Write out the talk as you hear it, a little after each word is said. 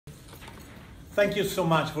Thank you so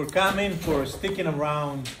much for coming, for sticking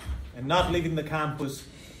around and not leaving the campus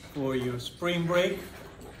for your spring break.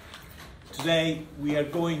 Today we are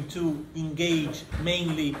going to engage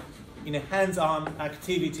mainly in a hands-on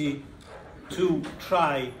activity to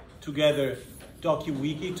try together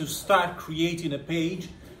Dokuwiki, to start creating a page,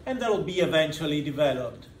 and that will be eventually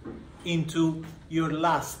developed into your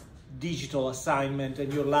last digital assignment.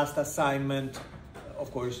 And your last assignment, of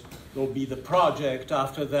course, will be the project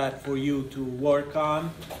after that for you to work on.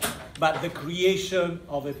 But the creation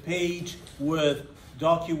of a page with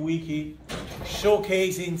Dokuwiki,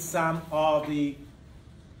 showcasing some of the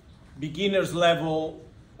beginner's level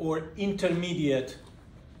or intermediate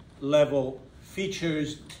level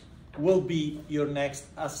features, will be your next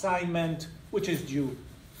assignment, which is due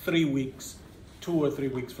 3 weeks, 2 or 3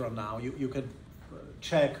 weeks from now. You can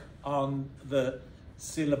check on the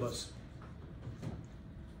syllabus.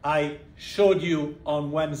 I showed you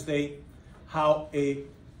on Wednesday how a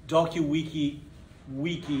Dokuwiki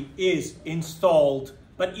wiki is installed,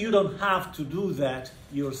 but you don't have to do that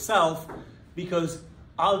yourself because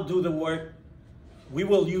I'll do the work. We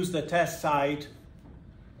will use the test site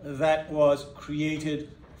that was created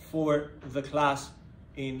for the class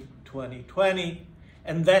in 2020.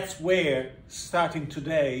 And that's where, starting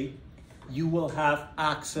today, you will have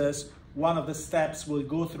access. One of the steps we'll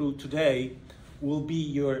go through today will be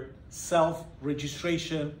your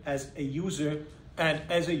self-registration as a user. And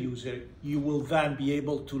as a user, you will then be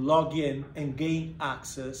able to log in and gain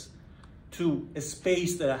access to a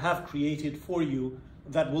space that I have created for you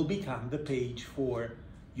that will become the page for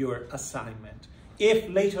your assignment. If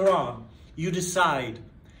later on you decide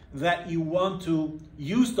that you want to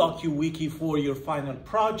use Dokuwiki for your final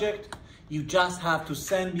project, you just have to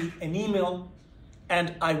send me an email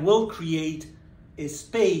and I will create a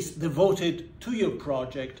space devoted to your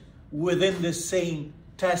project within the same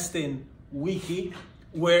testing wiki,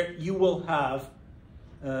 where you will have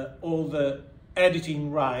all the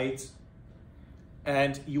editing rights,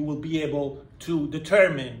 and you will be able to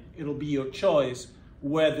determine, it'll be your choice,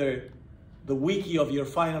 whether the wiki of your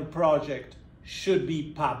final project should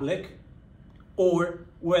be public or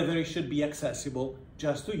whether it should be accessible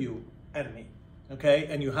just to you and me, okay?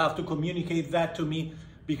 And you have to communicate that to me,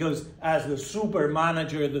 because as the super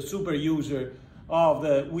manager, the super user of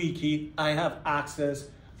the wiki, I have access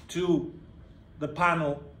to the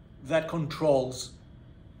panel that controls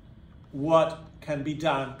what can be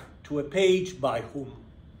done to a page by whom,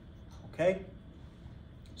 okay?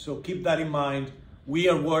 So keep that in mind. We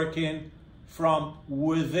are working from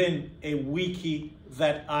within a wiki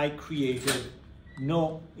that I created.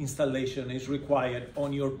 No installation is required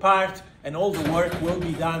on your part, and all the work will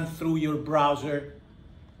be done through your browser.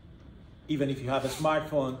 Even if you have a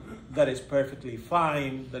smartphone, that is perfectly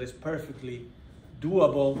fine, that is perfectly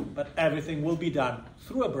doable, but everything will be done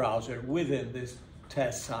through a browser within this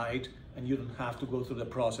test site, and you don't have to go through the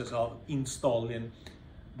process of installing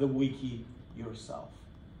the wiki yourself.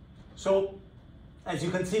 So, as you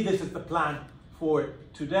can see, this is the plan for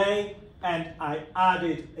today, and I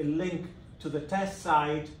added a link to the test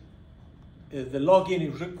site. The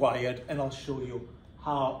login is required, and I'll show you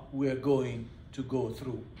how we're going to go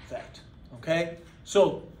through that, okay?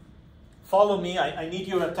 So, follow me. I need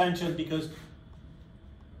your attention because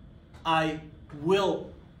I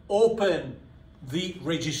will open the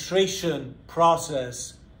registration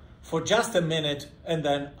process for just a minute, and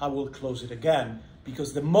then I will close it again.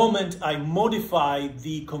 Because the moment I modify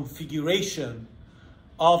the configuration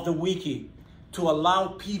of the wiki to allow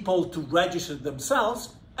people to register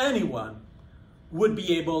themselves, anyone would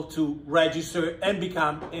be able to register and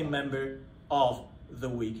become a member of the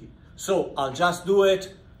wiki. So I'll just do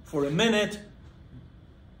it for a minute,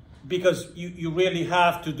 because you really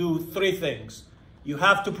have to do 3 things. You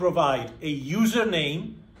have to provide a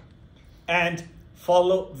username and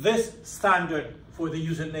follow this standard for the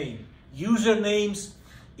username. Usernames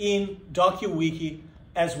in Dokuwiki,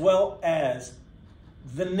 as well as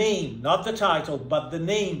the name, not the title, but the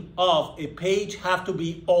name of a page, have to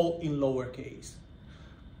be all in lowercase.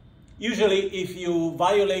 Usually, if you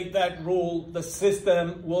violate that rule, the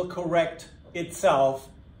system will correct itself.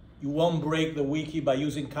 You won't break the wiki by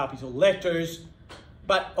using capital letters,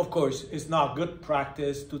 but of course, it's not good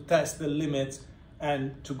practice to test the limits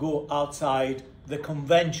and to go outside the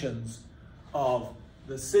conventions of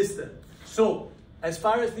the system. So, as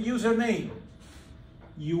far as the username,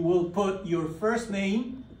 you will put your first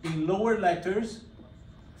name in lower letters,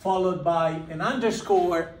 followed by an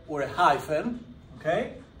underscore or a hyphen,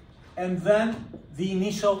 okay? And then the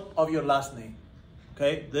initial of your last name,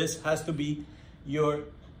 okay? This has to be your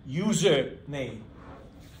username.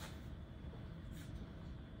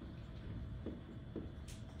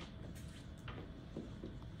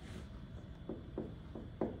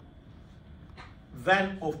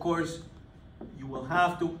 Then, of course, you will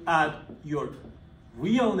have to add your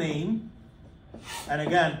real name. And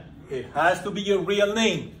again, it has to be your real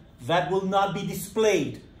name. That will not be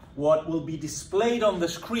displayed. What will be displayed on the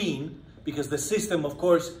screen, because the system, of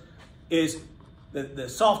course, is the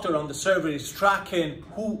software on the server is tracking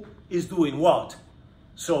who is doing what.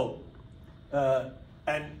 So,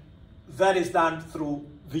 and that is done through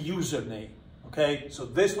the username. Okay, so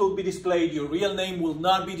this will be displayed. Your real name will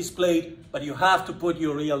not be displayed, but you have to put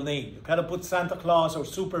your real name. You cannot put Santa Claus or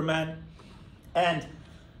Superman. And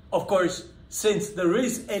of course, since there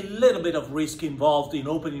is a little bit of risk involved in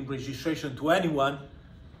opening registration to anyone,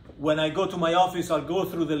 when I go to my office, I'll go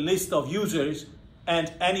through the list of users, and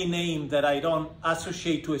any name that I don't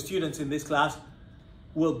associate to a student in this class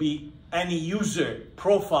will be any user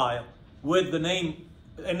profile with the name,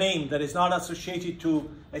 a name that is not associated to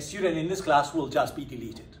a student in this class will just be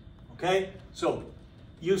deleted. Okay? So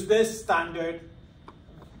use this standard,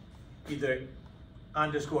 either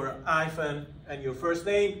underscore hyphen and your first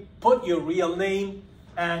name, put your real name,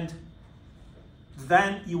 and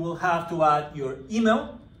then you will have to add your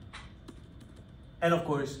email, and of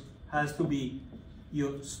course has to be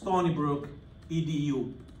your Stony Brook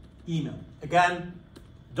EDU email. Again,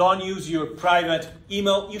 don't use your private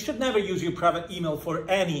email. You should never use your private email for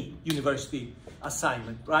any university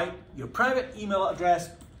assignment, right? Your private email address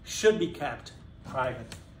should be kept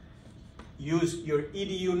private. Use your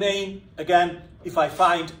EDU name. Again, if I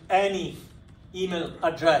find any email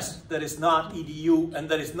address that is not EDU and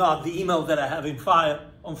that is not the email that I have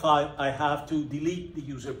on file, I have to delete the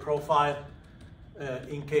user profile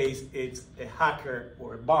in case it's a hacker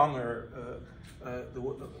or a bomber,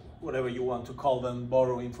 whatever you want to call them,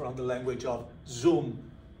 borrowing from the language of Zoom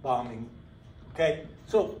bombing. Okay,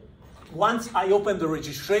 so once I open the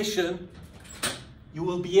registration, you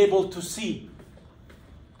will be able to see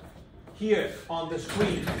here on the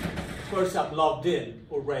screen. Of course, I'm logged in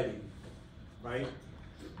already, right?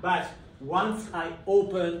 But once I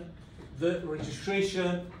open the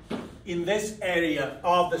registration, in this area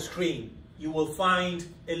of the screen, you will find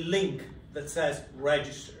a link that says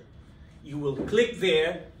register. You will click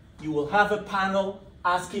there. You will have a panel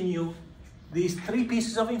asking you these three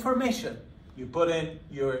pieces of information. You put in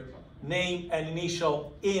your name and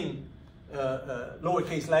initial in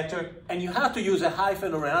lowercase letter, and you have to use a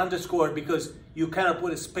hyphen or an underscore because you cannot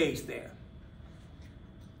put a space there.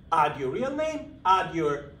 Add your real name, add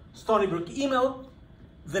your Stony Brook email.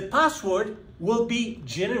 The password will be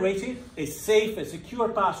generated, a safe, a secure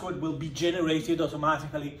password will be generated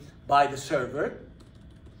automatically by the server,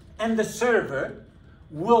 and the server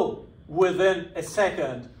will, within a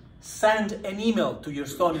second, send an email to your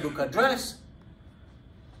Stony Brook address,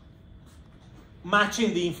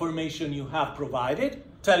 matching the information you have provided,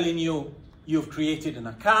 telling you you've created an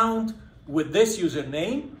account with this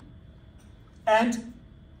username, and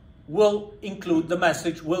will include, the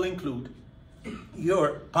message will include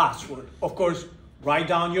your password. Of course, write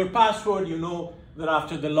down your password. You know that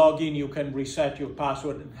after the login, you can reset your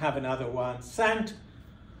password and have another one sent.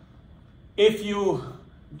 If you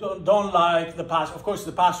don't like the password, of course,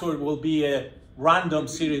 the password will be a random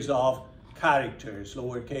series of characters,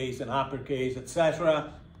 lowercase and uppercase,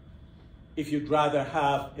 etc. If you'd rather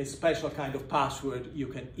have a special kind of password, you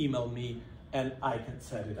can email me and I can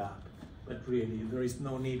set it up. But really, there is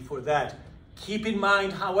no need for that. Keep in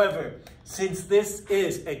mind, however, since this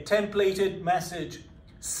is a templated message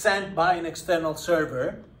sent by an external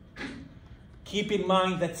server, keep in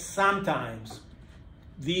mind that sometimes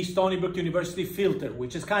the Stony Brook University filter,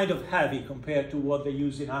 which is kind of heavy compared to what they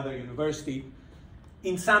use in other universities,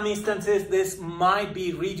 in some instances, this might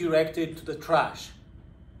be redirected to the trash,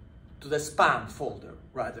 to the spam folder,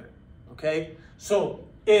 rather, okay? So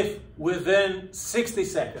if within 60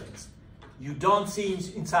 seconds, you don't see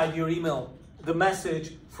inside your email the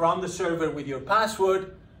message from the server with your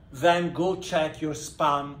password, then go check your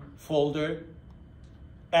spam folder,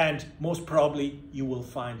 and most probably you will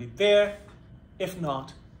find it there. If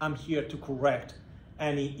not, I'm here to correct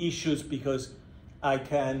any issues because I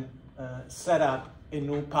can set up a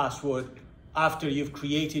new password after you've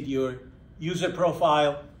created your user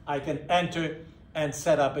profile. I can enter and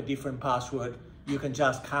set up a different password. You can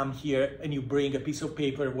just come here and you bring a piece of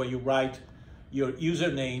paper where you write your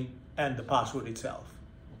username and the password itself.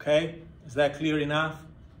 Okay? Is that clear enough?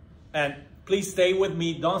 And please stay with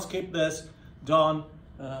me. Don't skip this. Don't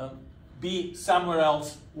be somewhere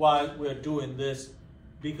else while we're doing this,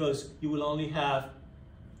 because you will only have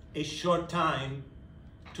a short time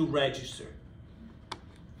to register.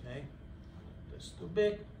 Okay? That's too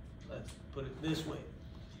big. Let's put it this way.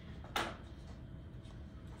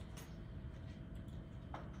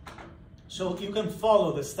 So you can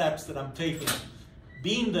follow the steps that I'm taking.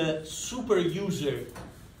 Being the super user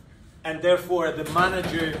and therefore the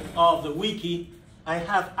manager of the wiki, I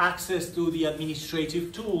have access to the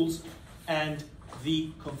administrative tools and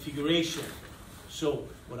the configuration. So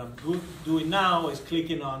what I'm doing now is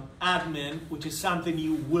clicking on admin, which is something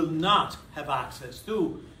you will not have access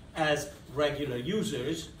to as regular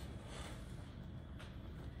users.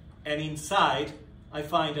 And inside, I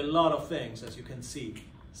find a lot of things, as you can see.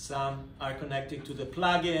 Some are connected to the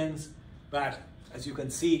plugins, but as you can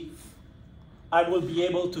see, I will be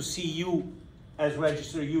able to see you as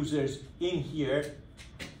registered users in here.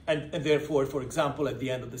 And therefore, for example, at the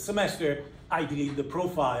end of the semester, I delete the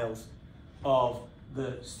profiles of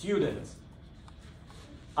the students.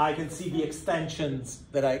 I can see the extensions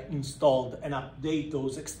that I installed and update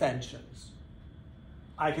those extensions.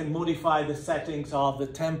 I can modify the settings of the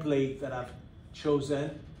template that I've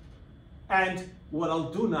chosen. And what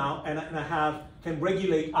I'll do now, and I can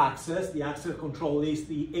regulate access. The access control list,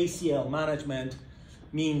 the ACL management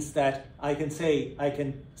means that I can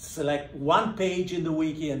select one page in the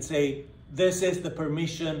wiki and say, this is the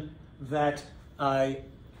permission that I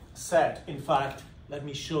set. In fact, let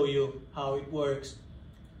me show you how it works.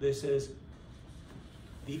 This is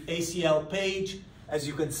the ACL page. As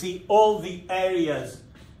you can see, all the areas,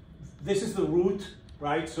 this is the root,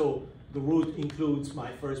 right? So the root includes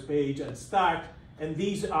my first page and start, and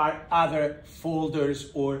these are other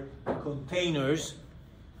folders or containers.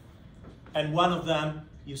 And one of them,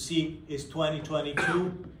 you see, is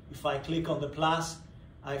 2022. If I click on the plus,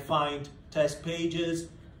 I find test pages,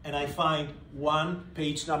 and I find one,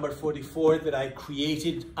 page number 44, that I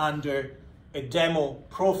created under a demo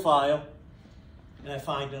profile. And I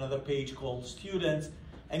find another page called students.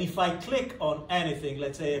 And if I click on anything,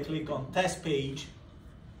 let's say I click on test page,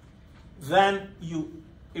 then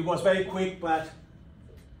it was very quick, but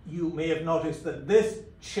you may have noticed that this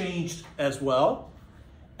changed as well.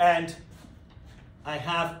 And I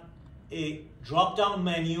have a drop-down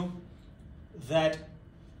menu that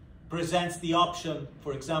presents the option,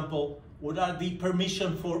 for example, what are the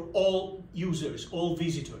permission for all users, all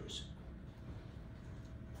visitors.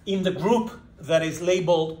 In the group that is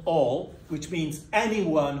labeled all, which means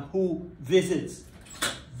anyone who visits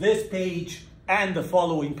this page and the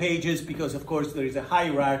following pages, because of course there is a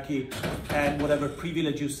hierarchy, and whatever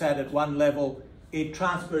privilege you set at one level, it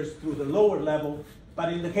transfers through the lower level.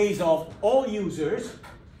 But in the case of all users,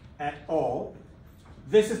 at all,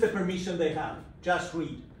 this is the permission they have, just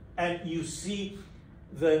read. And you see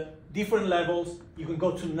the different levels. You can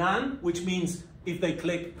go to none, which means if they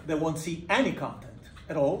click, they won't see any content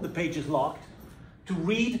at all, the page is locked. To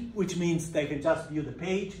read, which means they can just view the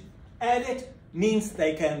page. Edit means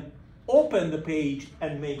they can open the page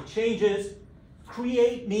and make changes.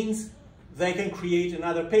 Create means they can create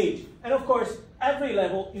another page. And of course, every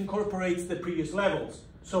level incorporates the previous levels.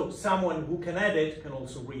 So someone who can edit can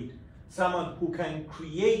also read. Someone who can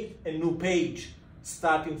create a new page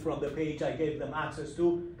starting from the page I gave them access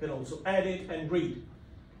to can also edit and read.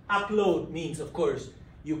 Upload means, of course,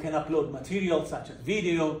 you can upload material such as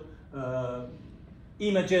video,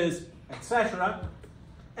 images, etc.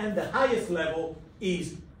 And the highest level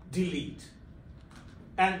is delete.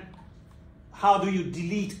 And how do you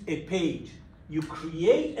delete a page? You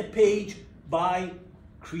create a page by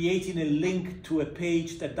creating a link to a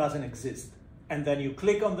page that doesn't exist. And then you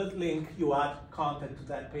click on that link, you add content to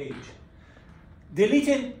that page.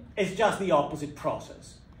 Deleting is just the opposite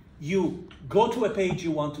process. You go to a page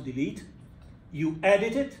you want to delete, you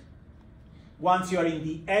edit it. Once you are in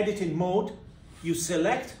the editing mode, you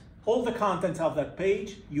select all the contents of that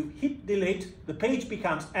page, you hit delete, the page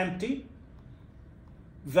becomes empty,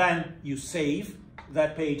 then you save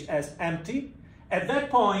that page as empty. At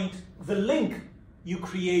that point, the link you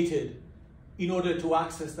created in order to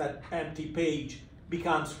access that empty page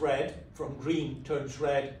becomes red, from green turns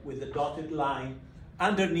red with the dotted line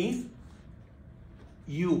underneath.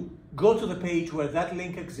 You go to the page where that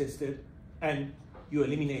link existed and you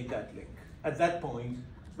eliminate that link. At that point,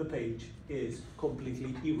 the page is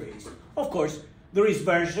completely erased. Of course, there is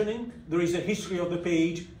versioning, there is a history of the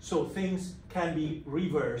page, so things can be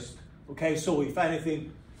reversed. Okay, so if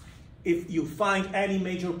anything, if you find any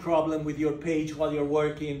major problem with your page while you're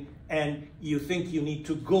working and you think you need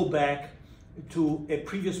to go back to a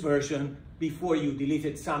previous version before you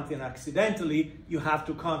deleted something accidentally, you have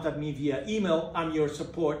to contact me via email. I'm your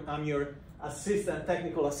support, I'm your assistant,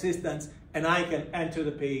 technical assistant, and I can enter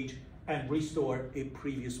the page and restore a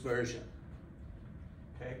previous version.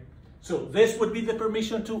 Okay, so this would be the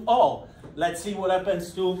permission to all. Let's see what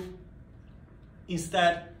happens to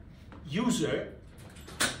instead user,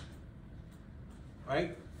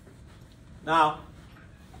 right? Now,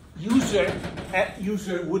 user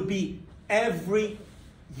would be every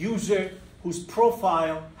user whose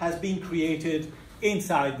profile has been created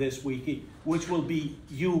inside this wiki, which will be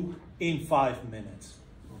you in 5 minutes,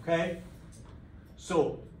 okay?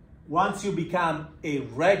 So once you become a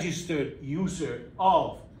registered user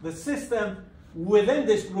of the system, within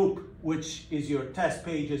this group, which is your test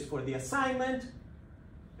pages for the assignment,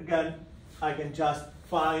 again, I can just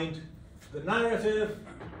find the narrative,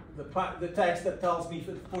 the text that tells me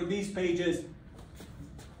for these pages,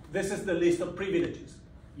 this is the list of privileges.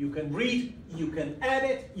 You can read, you can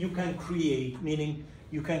edit, you can create, meaning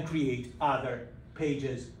you can create other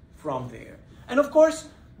pages from there. And of course,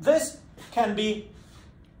 this can be,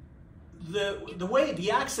 the way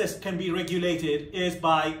the access can be regulated is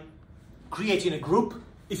by creating a group.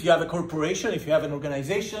 If you have a corporation, if you have an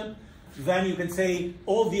organization, then you can say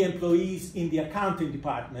all the employees in the accounting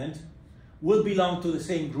department will belong to the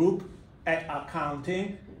same group at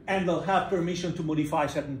accounting, and they'll have permission to modify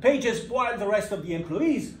certain pages, while the rest of the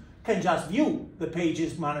employees can just view the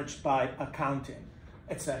pages managed by accounting,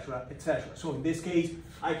 etc., etc. So in this case,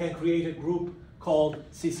 I can create a group called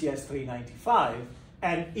CCS 395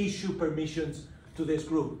 and issue permissions to this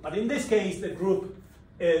group. But in this case, the group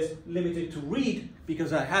is limited to read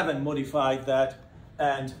because I haven't modified that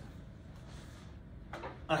and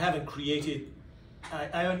I haven't created,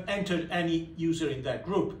 I haven't entered any user in that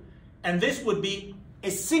group. And this would be a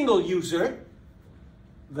single user,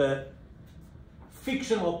 the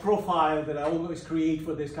fictional profile that I always create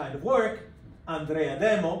for this kind of work, Andrea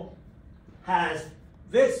Demo, has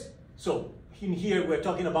this. So in here, we're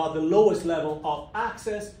talking about the lowest level of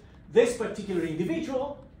access. This particular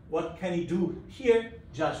individual, what can he do here?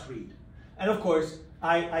 Just read. And of course,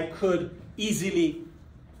 I could easily,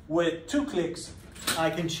 with 2 clicks, I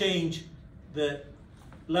can change the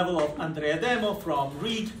level of Andrea Demo from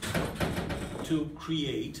read to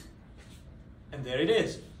create, and there it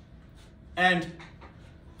is. And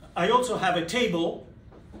I also have a table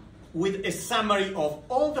with a summary of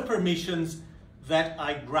all the permissions that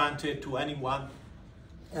I granted to anyone.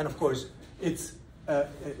 And of course, it's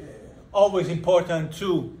always important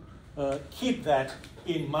to keep that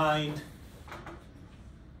in mind.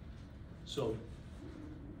 So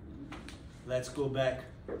let's go back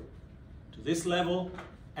to this level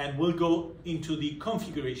and we'll go into the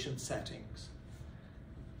configuration settings.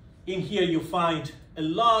 In here you find a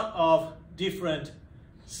lot of different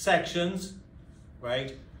sections,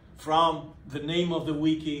 right? From the name of the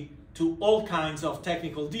wiki to all kinds of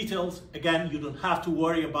technical details. Again, you don't have to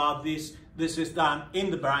worry about this. This is done in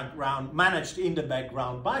the background, managed in the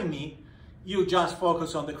background by me. You just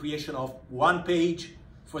focus on the creation of one page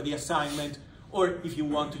for the assignment, or if you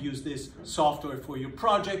want to use this software for your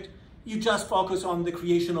project, you just focus on the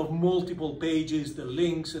creation of multiple pages, the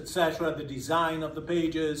links, etc., the design of the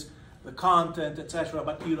pages, the content, etc.,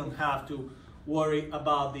 but you don't have to worry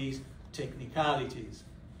about these technicalities.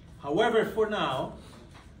 However, for now,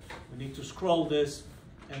 we need to scroll this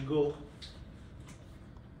and go,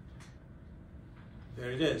 there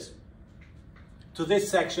it is, to this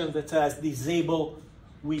section that says disable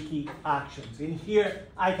wiki actions. In here,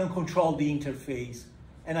 I can control the interface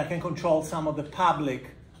and I can control some of the public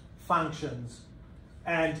functions.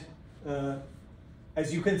 And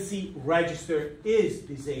as you can see, register is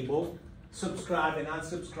disabled, subscribe and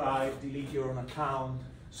unsubscribe, delete your own account.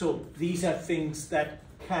 So these are things that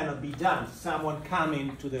cannot be done. Someone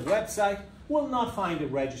coming to the website will not find a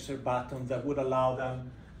register button that would allow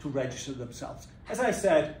them to register themselves. As I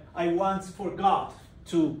said, I once forgot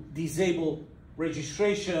to disable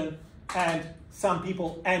registration and some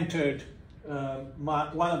people entered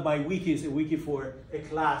one of my wikis, a wiki for a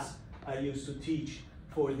class I used to teach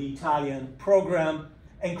for the Italian program,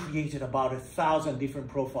 and created about 1,000 different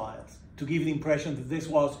profiles to give the impression that this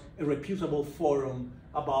was a reputable forum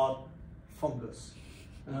about fungus.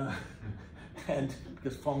 And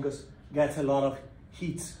because fungus gets a lot of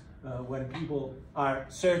hits when people are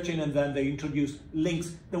searching, and then they introduce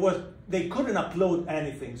links. They couldn't upload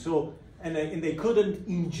anything, so and they couldn't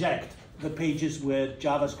inject the pages with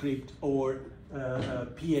JavaScript or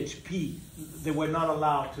PHP. They were not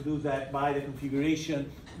allowed to do that by the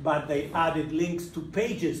configuration, but they added links to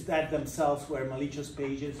pages that themselves were malicious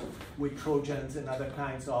pages with Trojans and other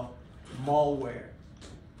kinds of malware.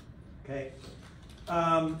 Okay.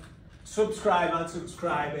 Subscribe,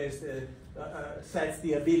 unsubscribe is sets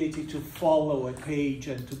the ability to follow a page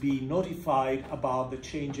and to be notified about the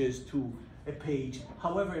changes to a page.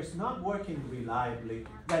 However, it's not working reliably.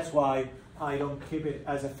 That's why I don't keep it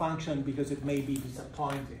as a function, because it may be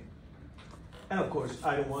disappointing. And of course,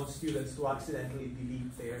 I don't want students to accidentally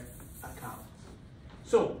delete their accounts.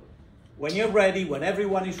 So when you're ready, when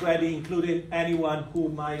everyone is ready, including anyone who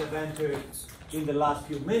might have entered in the last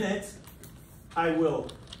few minutes, I will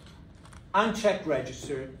uncheck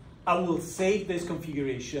register. I will save this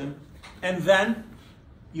configuration, and then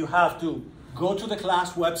you have to go to the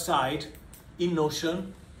class website in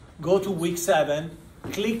Notion, go to week 7,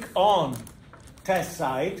 click on test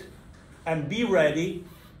site, and be ready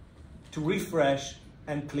to refresh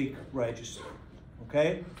and click register.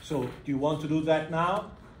 Okay, so do you want to do that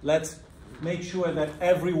now? Let's make sure that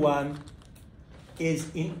everyone is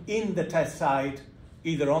in the test site,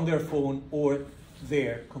 either on their phone or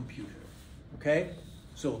their computer. Okay,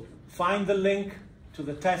 so find the link to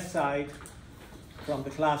the test site from the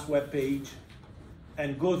class web page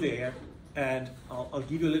and go there, and I'll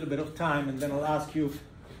give you a little bit of time, and then I'll ask you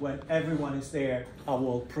when everyone is there, I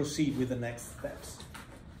will proceed with the next steps.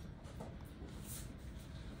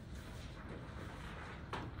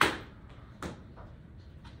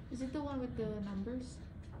 Is it the one with the numbers?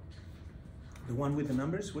 The one with the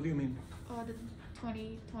numbers? What do you mean? The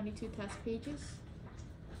 2022 test pages?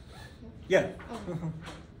 Yeah. Oh.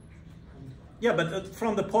 Yeah, but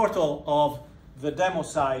from the portal of the demo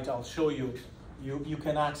site, I'll show you. You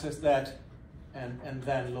can access that and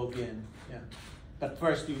then log in. Yeah. But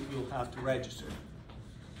first you'll have to register.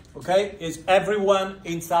 Okay? Is everyone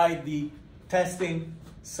inside the testing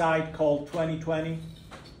site called 2020?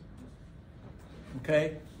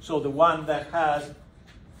 Okay? So the one that has,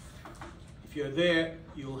 if you're there,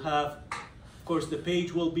 you'll have, of course the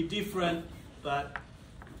page will be different, but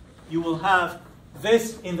you will have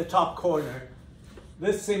this in the top corner.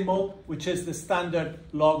 This symbol, which is the standard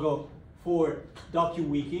logo for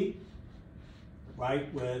Dokuwiki,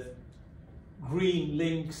 right, with green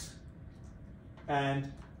links,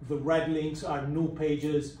 and the red links are new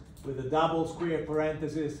pages with a double square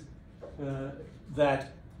parenthesis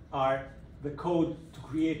that are the code to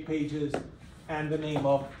create pages, and the name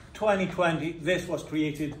of 2020. This was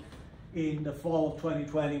created in the fall of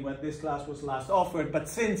 2020 when this class was last offered, but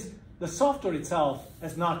since the software itself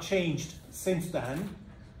has not changed since then,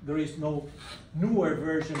 there is no newer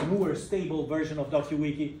version, newer stable version of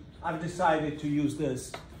Dokuwiki, I've decided to use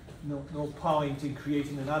this. No point in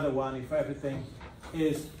creating another one if everything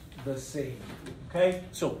is the same. Okay,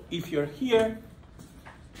 so if you're here,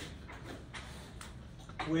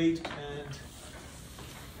 wait and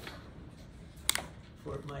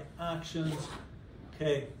for my actions.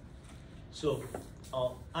 Okay, so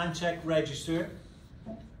I'll uncheck register,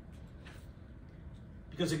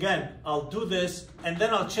 because again, I'll do this and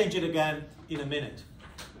then I'll change it again in a minute.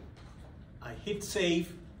 I hit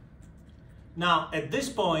save. Now at this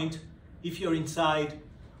point, if you're inside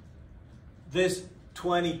this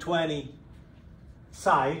 2020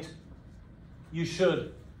 site, you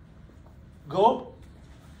should go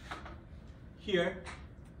here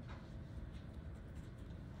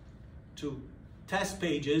to test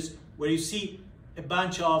pages, where you see a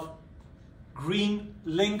bunch of green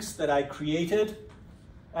links that I created,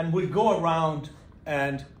 and we'll go around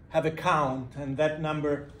and have a count, and that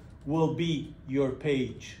number will be your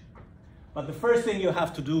page. But the first thing you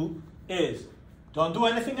have to do is, don't do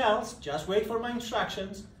anything else, just wait for my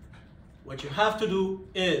instructions. What you have to do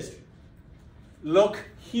is look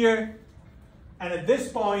here, and at this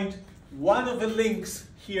point, one of the links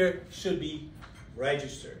here should be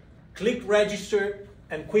register. Click register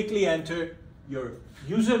and quickly enter your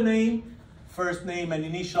username, first name and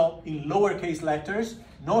initial in lowercase letters,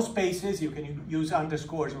 no spaces, you can use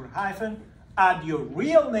underscores or hyphen, add your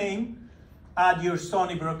real name, add your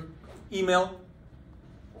Stony Brook email,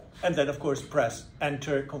 and then of course press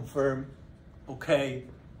enter, confirm, okay.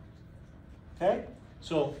 Okay,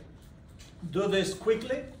 so do this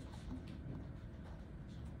quickly.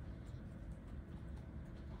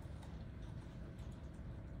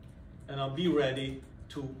 And I'll be ready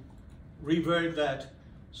to revert that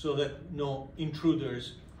so that no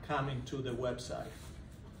intruders come into the website.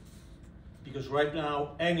 Because right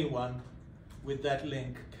now, anyone with that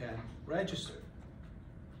link can register.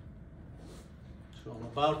 So I'm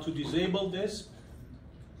about to disable this.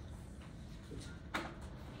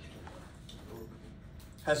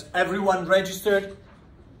 Has everyone registered?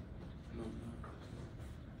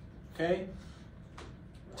 Okay.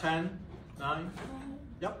 10, 9.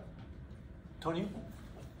 Yep. Tony?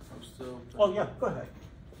 I'm still... Oh, yeah, go ahead.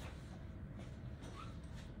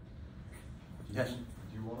 Yes? Do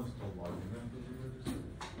you want us to log in after we register?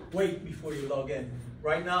 Wait before you log in.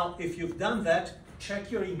 Right now, if you've done that,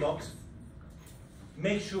 check your inbox.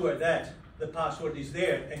 Make sure that the password is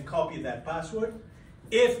there and copy that password.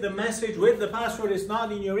 If the message with the password is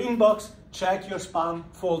not in your inbox, check your spam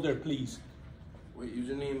folder, please. Wait,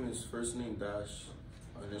 username is first name dash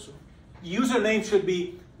initial? username should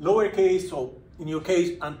be lowercase, so in your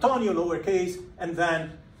case, Antonio lowercase, and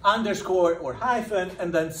then underscore or hyphen,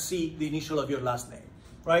 and then C, the initial of your last name,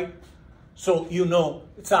 right? So you know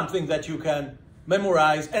it's something that you can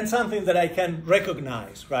memorize and something that I can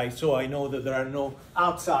recognize, right? So I know that there are no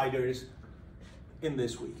outsiders in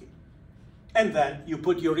this wiki. And then you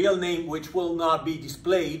put your real name, which will not be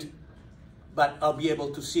displayed, but I'll be able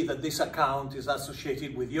to see that this account is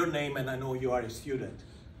associated with your name and I know you are a student.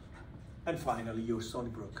 And finally, your Stony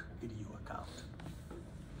Brook EDU account.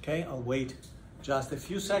 Okay, I'll wait just a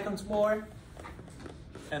few seconds more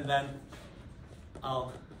and then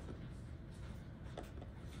I'll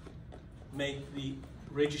make the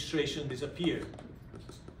registration disappear.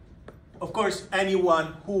 Of course,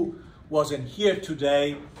 anyone who wasn't here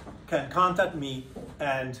today can contact me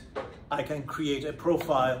and I can create a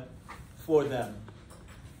profile for them.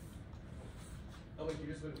 Oh, wait,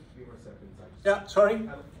 you just wait a few more seconds. Yeah, sorry?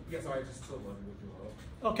 Yeah, sorry, I just still love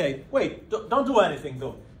you. Okay, wait, don't do anything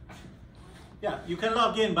though. Yeah, you can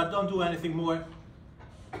log in, but don't do anything more.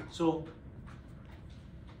 So,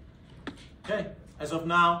 okay, as of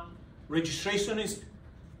now, registration is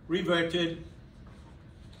reverted.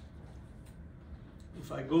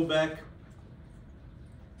 If I go back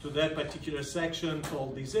to that particular section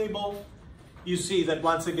called disable, you see that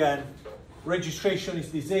once again, registration is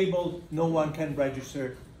disabled. No one can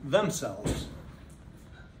register themselves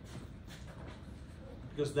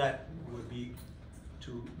because that would be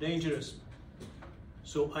too dangerous.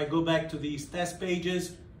 So I go back to these test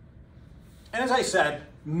pages. And as I said,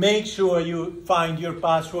 make sure you find your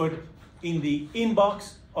password in the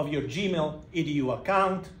inbox of your Gmail EDU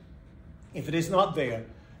account. If it is not there,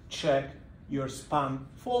 check your spam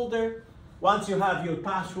folder. Once you have your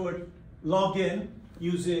password, log in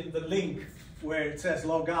using the link where it says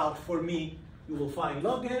log out. For me, you will find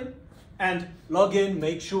login. And log in,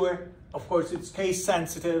 make sure, of course, it's case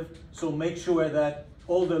sensitive, so make sure that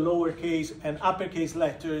all the lowercase and uppercase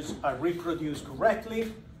letters are reproduced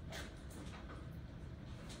correctly.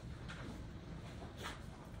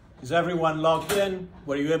 Is everyone logged in?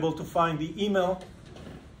 Were you able to find the email?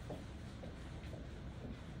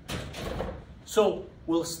 So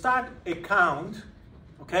we'll start a count,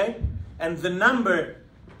 okay? And the number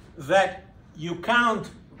that you count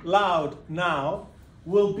loud now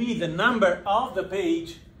will be the number of the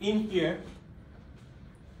page in here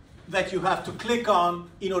that you have to click on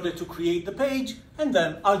in order to create the page, and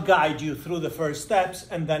then I'll guide you through the first steps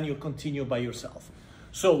and then you continue by yourself.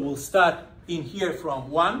 So we'll start in here from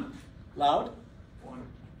 1, loud. 1.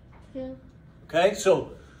 2. Okay,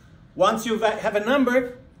 so once you have a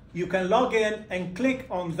number, you can log in and click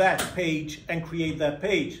on that page and create that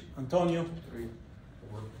page. Antonio? 3.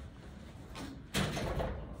 4.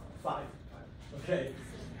 5. Okay,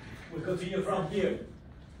 we'll continue from here.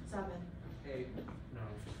 7. 8, 9,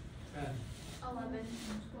 10. 11.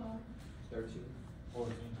 12. 13,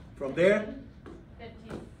 14. From there, 15.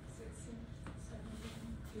 16.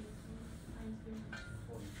 17. 18. 19.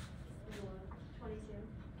 20. 22.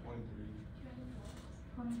 23.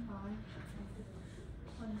 25.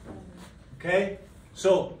 27. okay?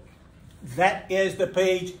 So that is the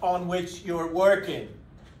page on which you're working.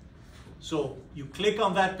 So you click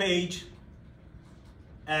on that page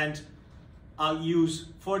and I'll use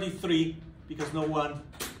 43 because no one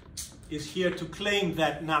is here to claim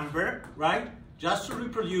that number, right? Just to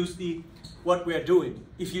reproduce what we're doing.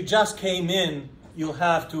 If you just came in, you'll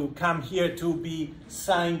have to come here to be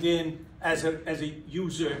signed in as a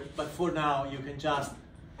user, but for now you can just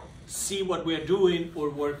see what we're doing or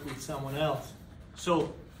work with someone else.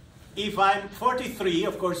 So if I'm 43,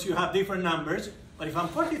 of course you have different numbers, but if I'm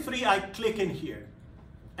 43, I click in here.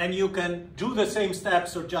 And you can do the same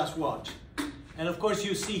steps or just watch. And of course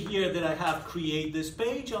you see here that I have create this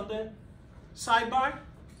page on the sidebar,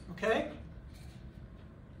 okay?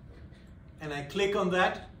 And I click on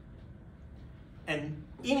that. And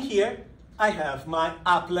in here, I have my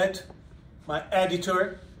applet, my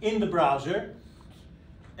editor in the browser.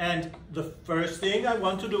 And the first thing I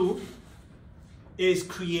want to do is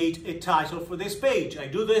create a title for this page. I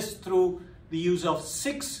do this through the use of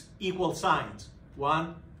 6 equal signs.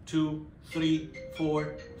 1, 2, 3,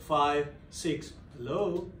 4, 5, 6.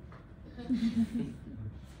 Hello?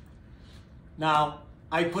 Now,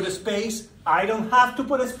 I put a space. I don't have to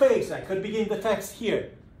put a space. I could begin the text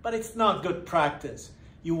here, but it's not good practice.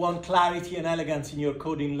 You want clarity and elegance in your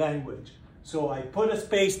coding language. So I put a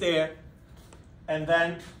space there, and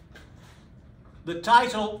then the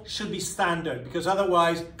title should be standard, because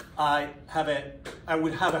otherwise I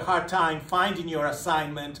would have a hard time finding your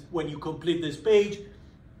assignment when you complete this page.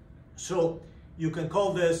 So you can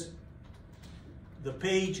call this the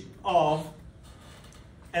page of,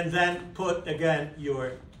 and then put again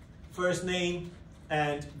your first name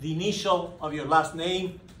and the initial of your last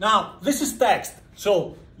name. Now, this is text,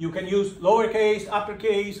 so you can use lowercase,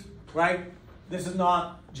 uppercase, right? This is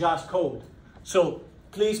not just code. So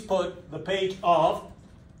please put the page of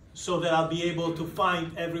so that I'll be able to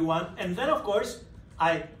find everyone. And then, of course,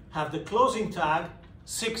 I have the closing tag,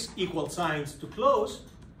 6 equal signs to close.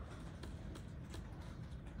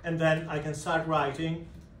 And then I can start writing.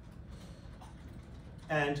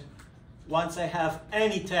 And once I have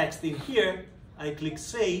any text in here, I click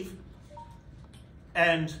save.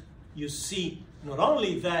 And you see not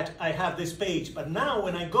only that I have this page, but now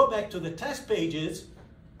when I go back to the test pages,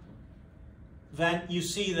 then you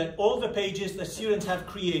see that all the pages that students have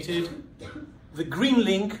created, the green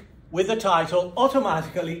link with the title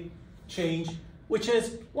automatically change, which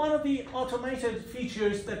is one of the automated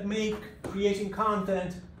features that make creating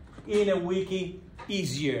content in a wiki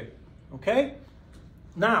easier, okay?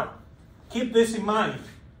 Now, keep this in mind.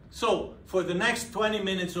 So, for the next 20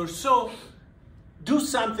 minutes or so, do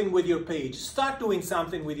something with your page. Start doing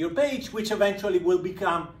something with your page, which eventually will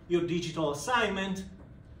become your digital assignment.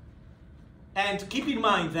 And keep in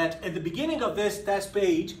mind that at the beginning of this test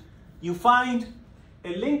page, you find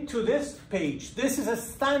a link to this page. This is a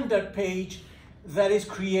standard page that is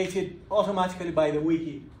created automatically by the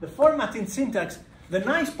wiki. The formatting syntax, the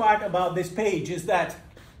nice part about this page is that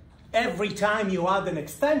every time you add an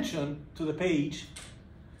extension to the page,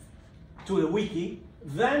 to the wiki,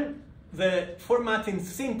 then the formatting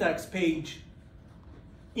syntax page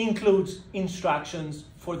includes instructions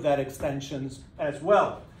for that extensions as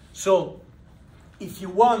well. So if you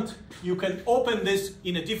want, you can open this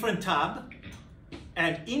in a different tab,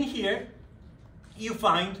 and in here you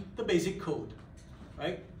find the basic code,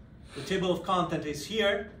 right? The table of content is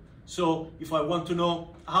here. So if I want to know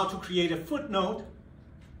how to create a footnote,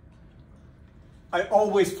 I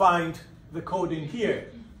always find the code in here.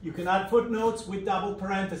 You can add footnotes with double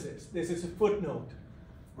parentheses. This is a footnote,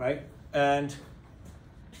 right? And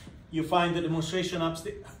you find the demonstration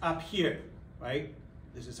up here, right?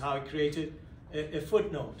 This is how I created a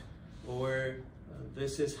footnote. Or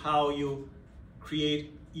this is how you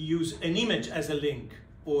use an image as a link.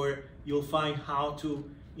 Or you'll find how to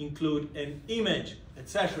include an image,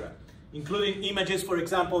 etc. Including images, for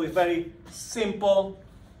example, is very simple.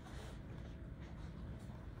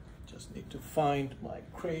 Just need to find my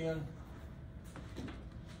crayon.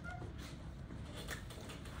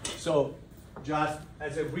 So, just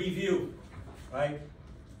as a review, right?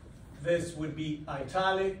 This would be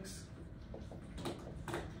italics.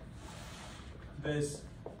 This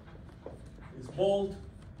is bold.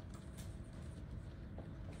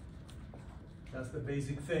 That's the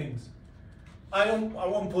basic things. I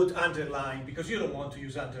won't put underline because you don't want to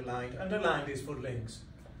use underlined. Underlined is for links.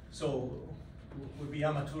 So it would be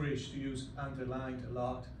amateurish to use underlined a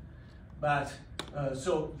lot. But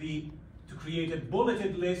to create a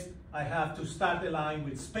bulleted list, I have to start the line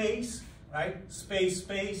with space, right? Space,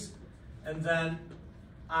 space, and then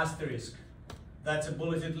asterisk. That's a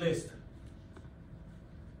bulleted list.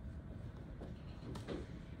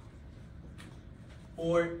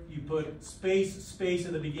 Or you put space, space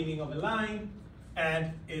at the beginning of a line,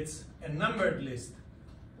 and it's a numbered list.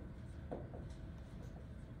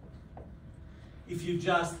 If you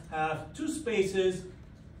just have 2 spaces,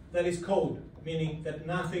 that is code, meaning that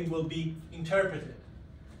nothing will be interpreted.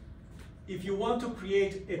 If you want to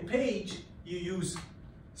create a page, you use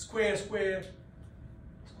square, square,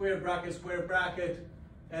 square bracket,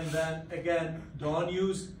 and then again, don't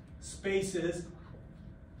use spaces,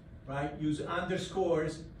 right? Use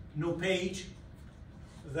underscores, no page.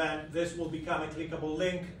 Then this will become a clickable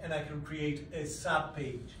link, and I can create a sub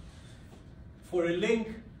page. For a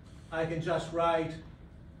link, I can just write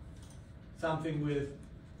something with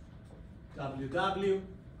www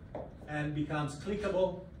and becomes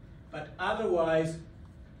clickable, but otherwise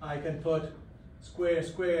I can put square,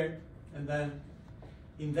 square, and then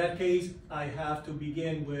in that case I have to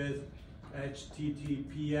begin with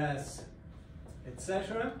HTTPS,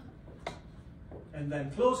 etc. and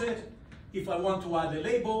then close it. If I want to add a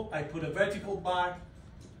label, I put a vertical bar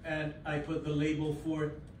and I put the label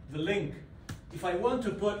for the link. If I want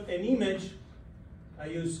to put an image, I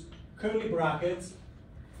use curly brackets,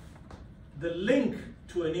 the link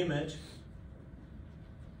to an image.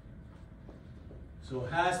 So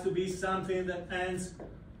it has to be something that ends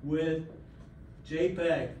with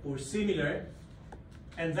JPEG or similar.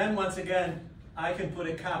 And then once again, I can put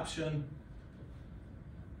a caption,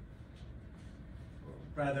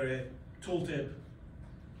 rather a tooltip,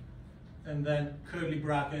 and then curly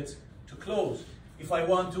brackets to close. If I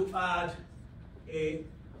want to add a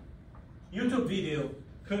YouTube video,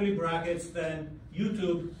 curly brackets, then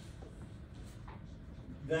YouTube,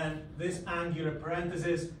 then this angular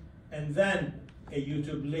parenthesis, and then a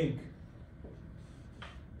YouTube link.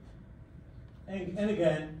 And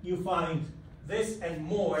again, you find this and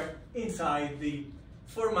more inside the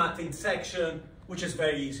formatting section, which is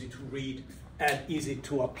very easy to read and easy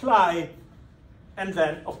to apply. And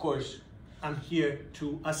then, of course, I'm here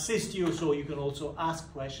to assist you, so you can also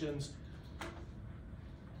ask questions.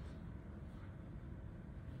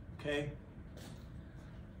 Okay.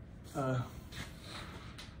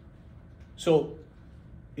 So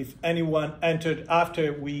if anyone entered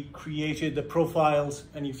after we created the profiles,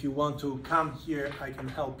 and if you want to come here, I can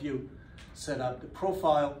help you set up the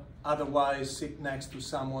profile. Otherwise, sit next to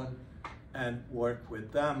someone and work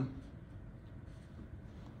with them.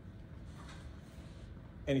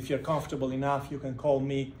 And if you're comfortable enough, you can call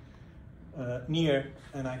me near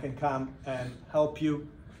and I can come and help you.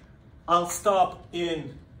 I'll stop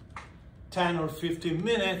in 10 or 15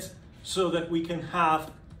 minutes so that we can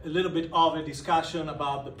have a little bit of a discussion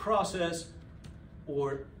about the process,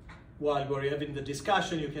 or while we're having the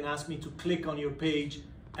discussion, you can ask me to click on your page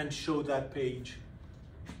and show that page.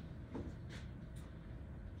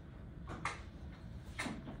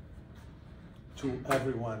 To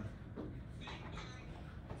everyone.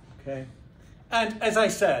 Okay. And as I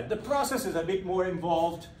said, the process is a bit more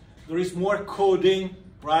involved. There is more coding,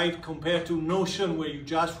 right, compared to Notion, where you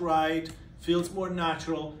just write, feels more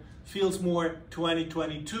natural, feels more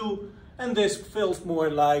 2022, and this feels more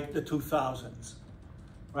like the 2000s,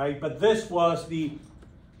 right? But this was the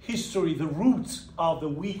history, the roots of the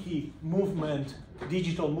wiki movement,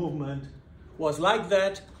 digital movement, was like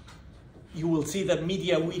that. You will see that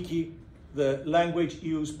MediaWiki, the language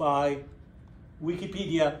used by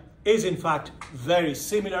Wikipedia, is in fact very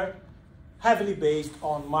similar, heavily based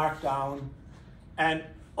on Markdown, and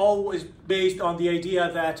always based on the idea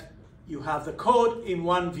that you have the code in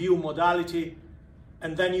one view modality,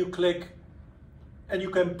 and then you click and you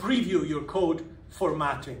can preview your code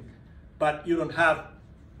formatting, but you don't have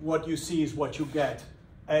what you see is what you get,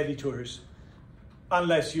 editors,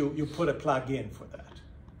 unless you put a plug-in for that.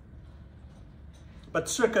 But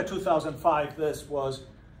circa 2005, this was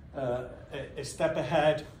a step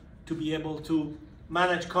ahead to be able to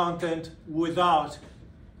manage content without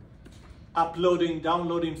uploading,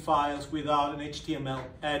 downloading files without an HTML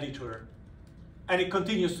editor. And it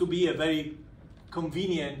continues to be a very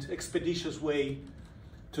convenient, expeditious way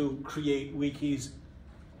to create wikis.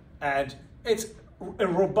 And it's a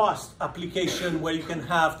robust application where you can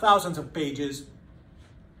have thousands of pages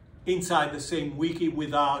inside the same wiki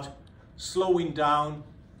without slowing down.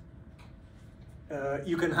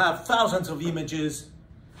 You can have thousands of images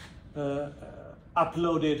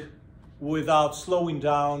uploaded without slowing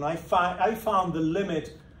down. I found the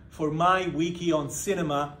limit for my wiki on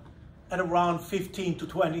cinema at around 15 to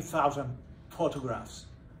 20,000 photographs.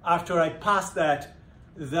 After I passed that,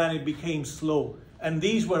 then it became slow. And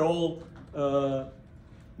these were all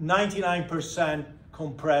 99%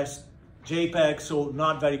 compressed JPEG, so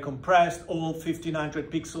not very compressed, all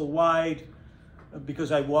 1500 pixel wide,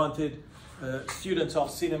 because I wanted students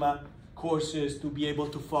of cinema courses to be able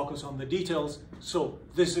to focus on the details. So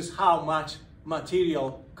this is how much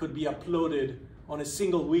material could be uploaded on a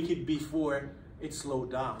single wiki before it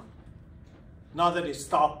slowed down. Not that it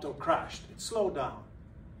stopped or crashed, it slowed down.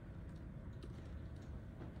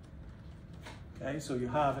 Okay, so you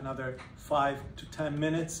have another 5 to 10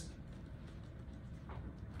 minutes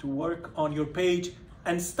to work on your page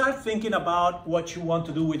and start thinking about what you want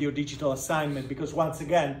to do with your digital assignment, because once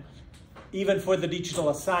again, even for the digital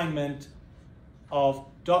assignment of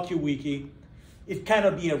Dokuwiki, it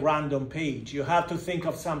cannot be a random page. You have to think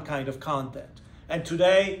of some kind of content. And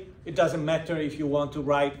today, it doesn't matter if you want to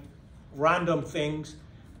write random things,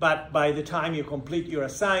 but by the time you complete your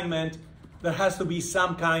assignment, there has to be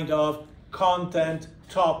some kind of content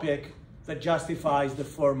topic that justifies the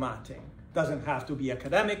formatting. Doesn't have to be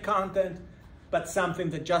academic content, but something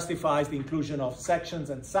that justifies the inclusion of sections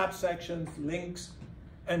and subsections, links,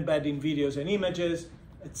 embedding videos and images,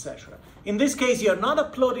 etc. In this case, you're not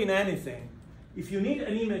uploading anything. If you need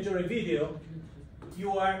an image or a video,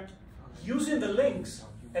 you are using the links,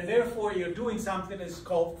 and therefore you're doing something that is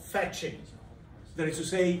called fetching. That is to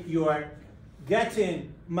say, you are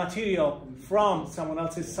getting material from someone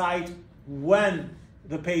else's site when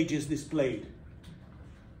the page is displayed.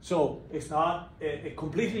 So it's not a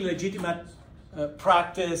completely legitimate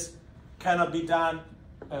practice, cannot be done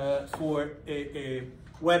for a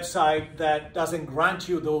website that doesn't grant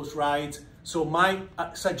you those rights. So my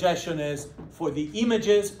suggestion is, for the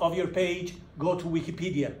images of your page, go to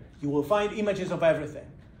Wikipedia. You will find images of everything.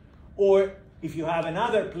 Or if you have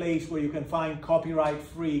another place where you can find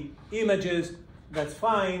copyright-free images, that's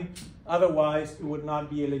fine. Otherwise, it would not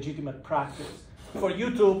be a legitimate practice. For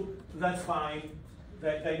YouTube, that's fine.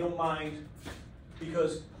 They don't mind,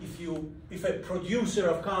 because if a producer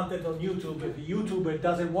of content on YouTube, if a YouTuber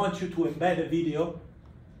doesn't want you to embed a video,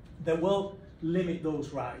 they will limit those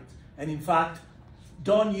rights. And in fact,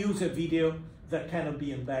 don't use a video that cannot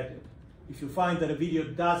be embedded. If you find that a video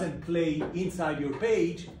doesn't play inside your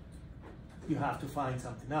page, you have to find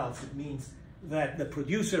something else. It means that the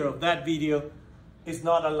producer of that video is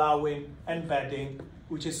not allowing embedding,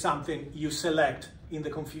 which is something you select in the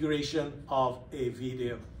configuration of a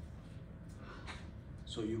video.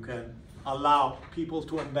 So you can allow people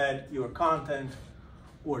to embed your content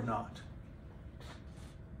or not.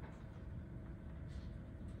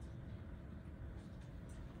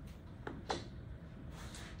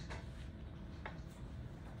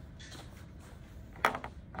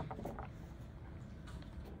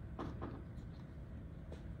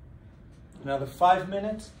 Another 5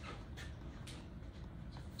 minutes.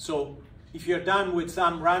 So if you're done with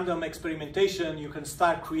some random experimentation, you can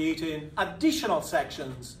start creating additional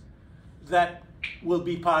sections that will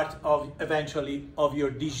be part of, eventually, of your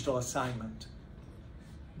digital assignment.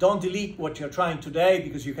 Don't delete what you're trying today,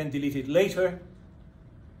 because you can delete it later.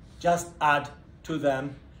 Just add to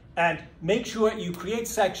them. And make sure you create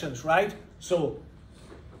sections, right? So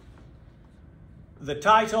the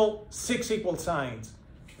title, 6 equal signs.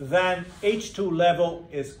 Then H2 level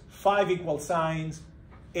is 5 equal signs,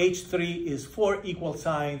 H3 is 4 equal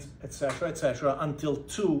signs, etc., until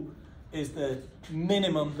 2 is the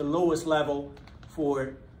minimum, the lowest level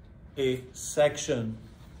for a section.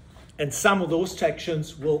 And some of those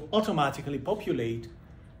sections will automatically populate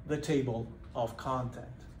the table of content.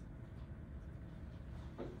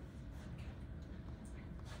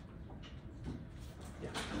 Yeah.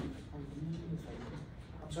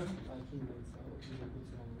 I'm sorry?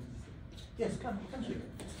 Yes, come here.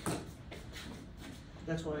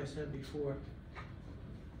 That's why I said before.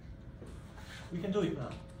 We can do it now.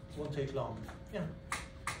 It won't take long. Yeah.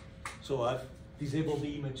 So I've disabled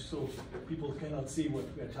the image so people cannot see what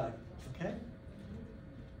we're typing. Okay?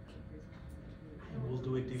 And we'll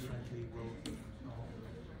do it differently.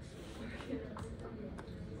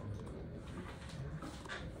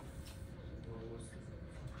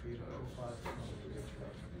 Create a profile.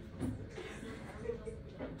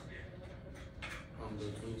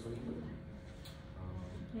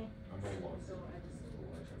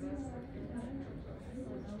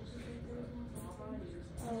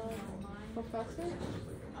 Professor?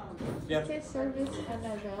 Yeah. It says service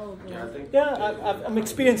unavailable. Yeah, I'm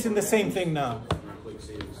experiencing the same thing now.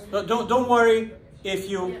 Don't worry if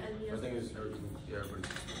you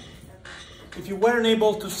weren't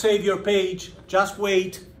able to save your page. Just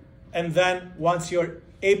wait, and then once you're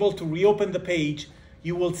able to reopen the page,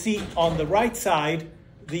 you will see on the right side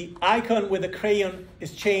the icon with the crayon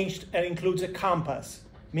is changed and includes a compass,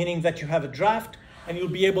 meaning that you have a draft and you'll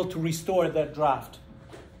be able to restore that draft.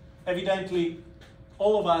 Evidently,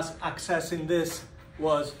 all of us accessing this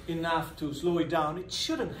was enough to slow it down. It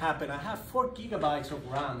shouldn't happen. I have 4 gigabytes of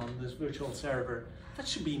RAM on this virtual server. That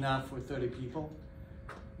should be enough for 30 people.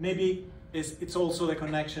 Maybe it's also the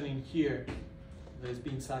connection in here that is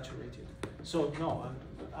being saturated. So no,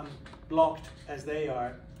 I'm blocked as they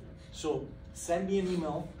are. So send me an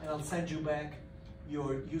email and I'll send you back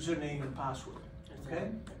your username and password,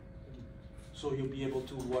 okay? So you'll be able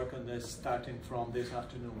to work on this starting from this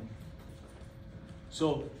afternoon.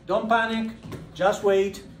 So don't panic, just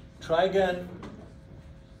wait, try again.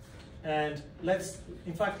 And let's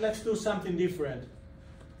do something different.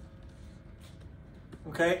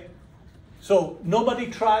 Okay? So nobody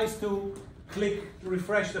tries to click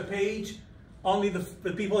refresh the page. Only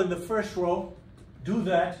the people in the first row do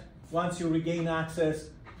that. Once you regain access,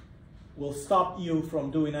 we'll stop you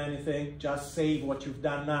from doing anything. Just save what you've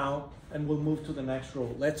done now and we'll move to the next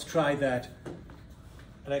row. Let's try that.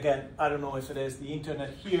 And again, I don't know if it is the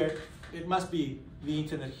internet here. It must be the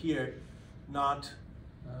internet here, not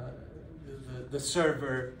the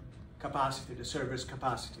server capacity, the server's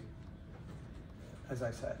capacity, as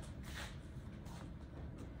I said.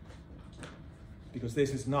 Because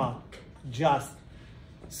this is not just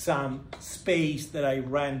some space that I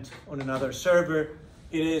rent on another server.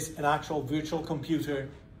 It is an actual virtual computer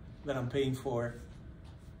that I'm paying for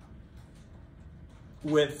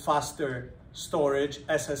with faster storage,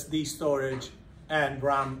 SSD storage, and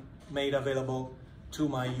RAM made available to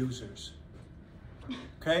my users.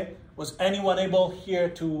 Okay? Was anyone able here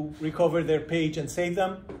to recover their page and save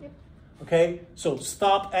them? Yep. Okay? So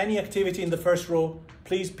stop any activity in the first row.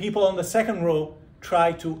 please, people on the second row,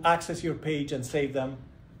 try to access your page and save them.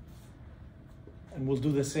 And we'll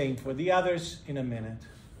do the same for the others in a minute.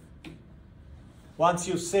 Once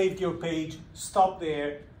you've saved your page, stop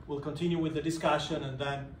there. We'll continue with the discussion, and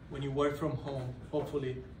then when you work from home,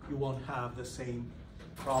 hopefully you won't have the same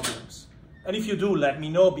problems. And if you do, let me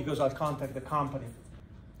know, because I'll contact the company.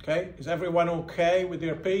 Okay? Is everyone okay with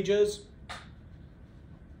their pages?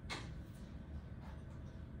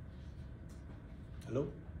 Hello?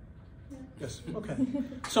 Yes, okay.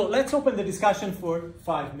 So let's open the discussion for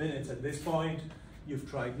 5 minutes at this point. You've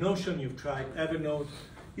tried Notion, you've tried Evernote,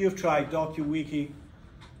 you've tried Dokuwiki.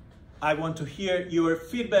 I want to hear your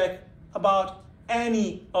feedback about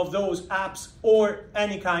any of those apps, or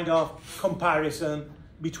any kind of comparison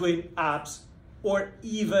between apps, or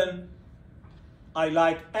even I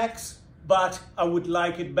like X, but I would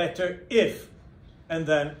like it better if, and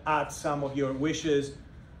then add some of your wishes,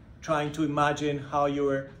 trying to imagine how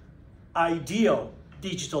your ideal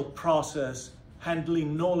digital process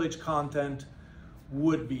handling knowledge content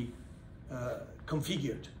would be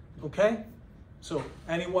configured, okay? So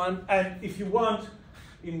anyone, and if you want,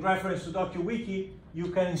 in reference to Dokuwiki, you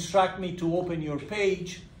can instruct me to open your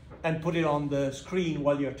page and put it on the screen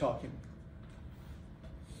while you're talking.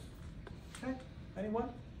 Okay, anyone?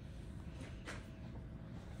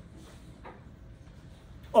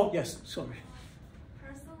 Oh, yes, sorry.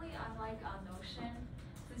 Personally, I like Notion.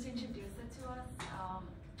 Since you introduced it to us,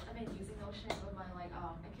 I've been using Notion with my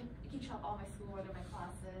I keep track of all my schoolwork and my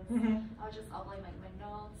classes. I'll just upload my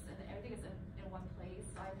notes, and everything is in one place.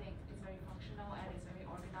 So I think it's very functional and it's very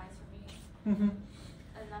organized for me.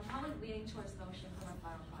 And I'm probably leaning towards Notion for my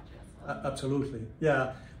final project as well. Absolutely,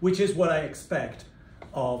 yeah. Which is what I expect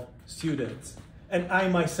of students. And I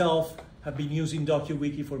myself have been using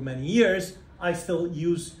Dokuwiki for many years. I still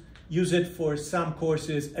use it for some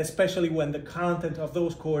courses, especially when the content of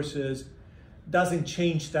those courses doesn't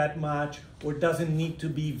change that much or doesn't need to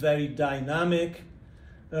be very dynamic.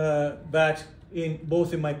 But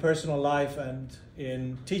both in my personal life and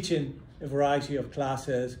in teaching a variety of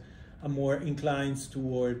classes, I'm more inclined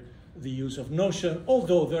toward the use of Notion,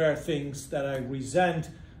 although there are things that I resent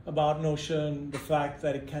about Notion, the fact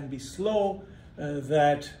that it can be slow,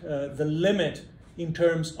 that the limit in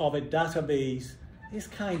terms of a database is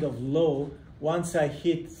kind of low. Once I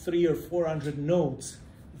hit 300 or 400 notes,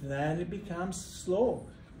 then it becomes slow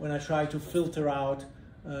when I try to filter out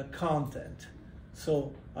content.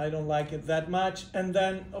 So I don't like it that much. And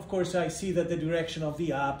then, of course, I see that the direction of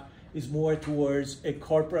the app is more towards a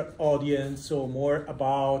corporate audience, so more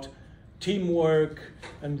about teamwork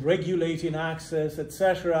and regulating access,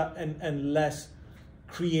 etc., and less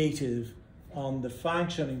creative on the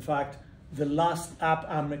function. In fact, the last app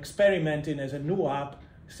I'm experimenting as a new app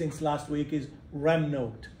since last week is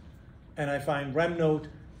Evernote. And I find Evernote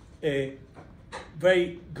a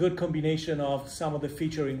very good combination of some of the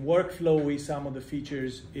feature in workflow with some of the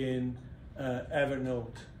features in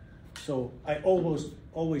Evernote. So I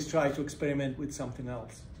always try to experiment with something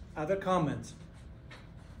else. Other comments?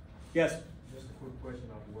 Yes? Just a quick question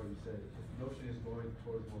off of what you said. If Notion is going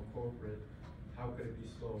towards more corporate, how could it be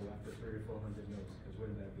slow after 300 or 400 notes? Because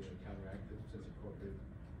wouldn't that be counteractive since a corporate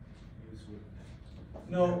use would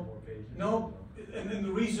have more pages? No. And then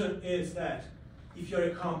the reason is that if you're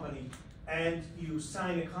a company and you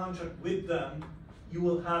sign a contract with them, you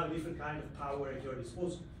will have a different kind of power at your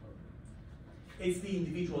disposal. It's the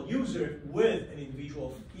individual user with an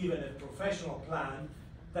individual, even a professional plan,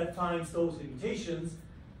 that finds those limitations,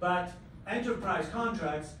 but enterprise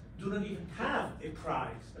contracts do not even have a price.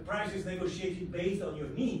 The price is negotiated based on your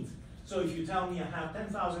needs. So if you tell me I have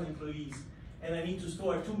 10,000 employees and I need to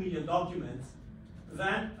store 2 million documents,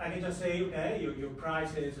 then I can just say, okay, your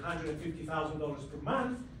price is $150,000 per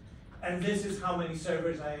month, and this is how many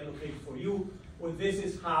servers I allocate for you, or this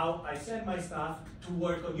is how I send my staff to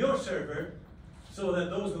work on your server so that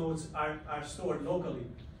those nodes are stored locally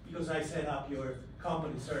because I set up your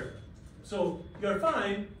company server. So you're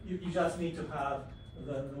fine, you just need to have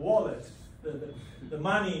the wallet, the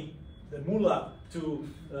money, the moolah to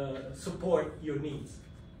support your needs.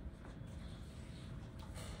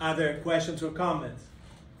 Other questions or comments?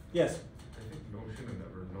 Yes? I think Notion and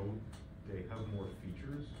Evernote, they have more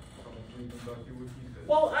features probably than Dokuwiki.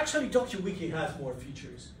 Well, actually, Dokuwiki has more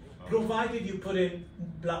features, provided you put in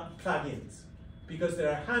plugins, because there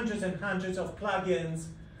are hundreds and hundreds of plugins,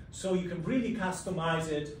 so you can really customize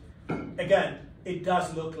it. Again, it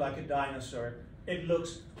does look like a dinosaur. It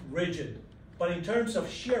looks rigid, but in terms of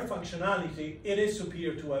sheer functionality, it is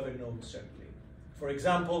superior to Evernote, certainly. For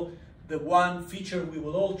example, the one feature we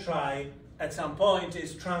will all try at some point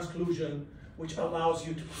is transclusion, which allows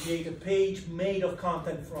you to create a page made of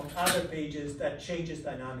content from other pages that changes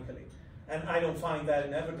dynamically. And I don't find that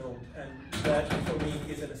in Evernote, and that for me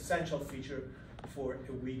is an essential feature for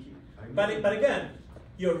a wiki. But again,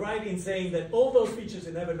 you're right in saying that all those features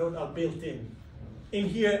in Evernote are built in. In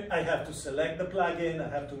here, I have to select the plugin, I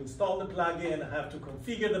have to install the plugin, I have to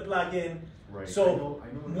configure the plugin. Right. So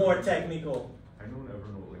I know more Evernote, technical. I know in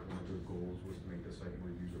Evernote, like one of their goals was to make the site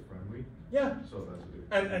more user-friendly. Yeah, So that's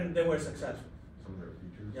what they and they were successful. some of their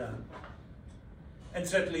features. Yeah. And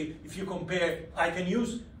certainly, if you compare, I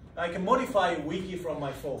can modify a wiki from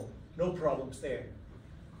my phone, no problems there.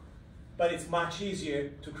 But it's much easier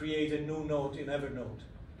to create a new note in Evernote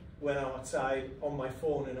when I'm outside on my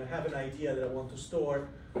phone and I have an idea that I want to store,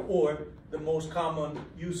 or the most common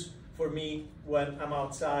use for me when I'm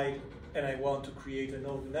outside and I want to create a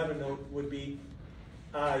note in Evernote would be,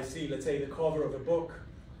 I see, let's say, the cover of a book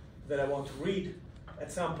that I want to read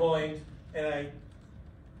at some point, and I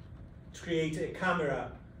create a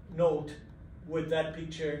camera note with that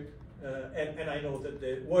picture, and I know that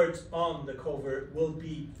the words on the cover will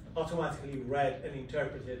be automatically read and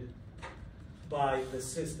interpreted by the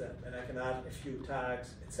system, and I can add a few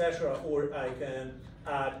tags, etc., or I can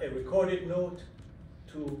add a recorded note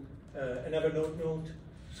to an Evernote note.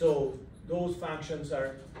 So those functions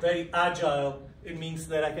are very agile. It means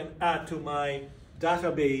that I can add to my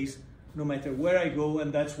database no matter where I go,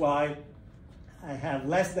 and that's why I have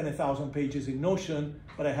less than 1,000 pages in Notion,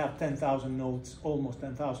 but I have 10,000 notes, almost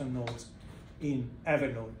 10,000 notes in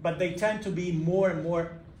Evernote. But they tend to be more and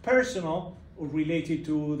more personal or related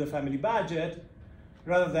to the family budget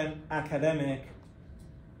rather than academic.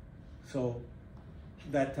 So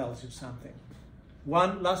that tells you something.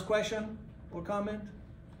 One last question or comment?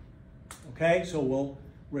 Okay, so we'll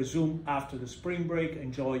resume after the spring break.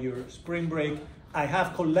 Enjoy your spring break. I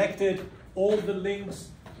have collected all the links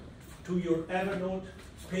to your Evernote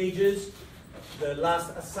pages, the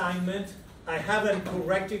last assignment. I haven't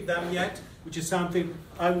corrected them yet, which is something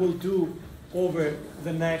I will do over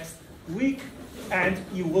the next week, and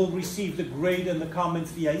you will receive the grade and the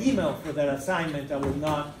comments via email for that assignment. I will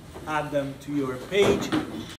not add them to your page.